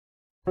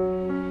I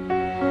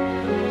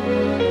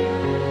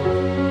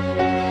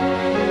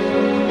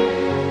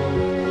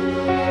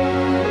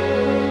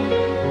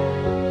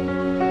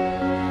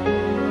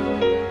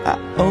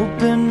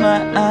open my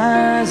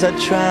eyes, I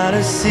try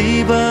to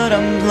see, but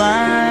I'm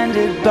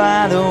blinded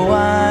by the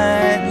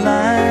white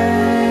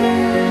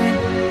light.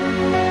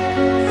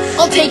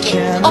 I'll take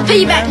it. I'll pay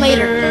you back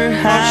later.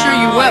 I'm sure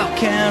you will. I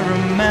can't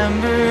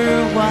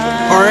remember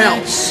why. Or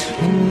else.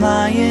 I'm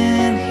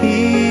lying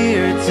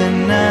here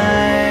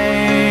tonight,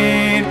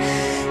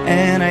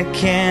 and I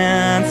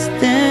can't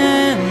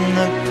stand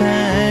the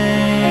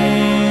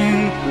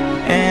pain.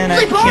 And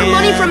I borrowed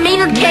money from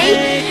Maynard K,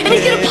 and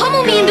he's gonna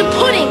pummel me into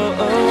pudding.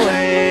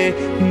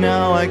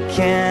 No, I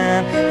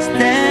can't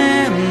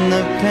stand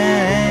the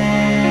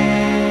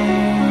pain.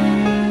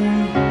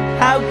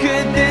 How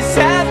could this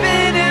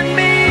happen to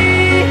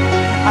me?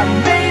 I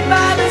made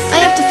my mistake. I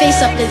have to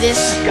face up to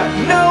this,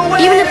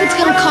 even if it's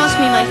gonna cost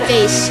me my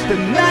face. The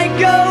night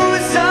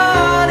goes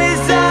on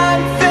as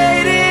I'm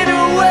fading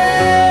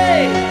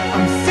away.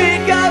 I'm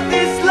sick of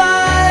this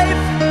life,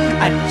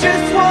 I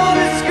just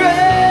wanna scream.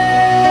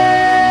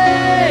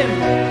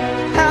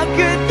 How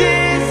could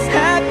this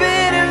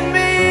happen to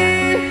me?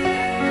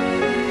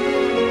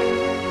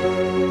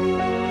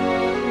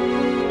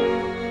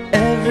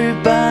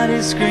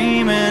 Everybody's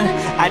screaming,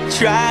 I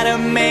try to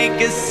make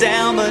a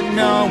sound, but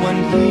no one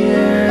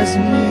hears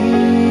me.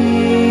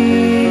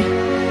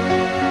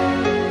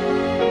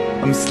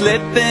 I'm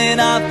slipping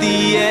off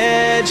the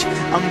edge,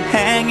 I'm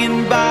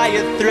hanging by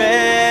a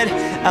thread.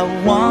 I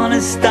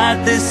wanna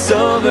start this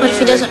over. What if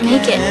he doesn't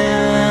make it?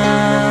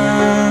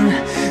 again.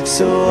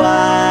 So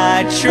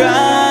I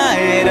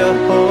try to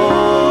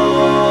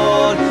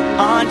hold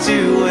on to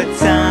a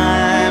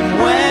time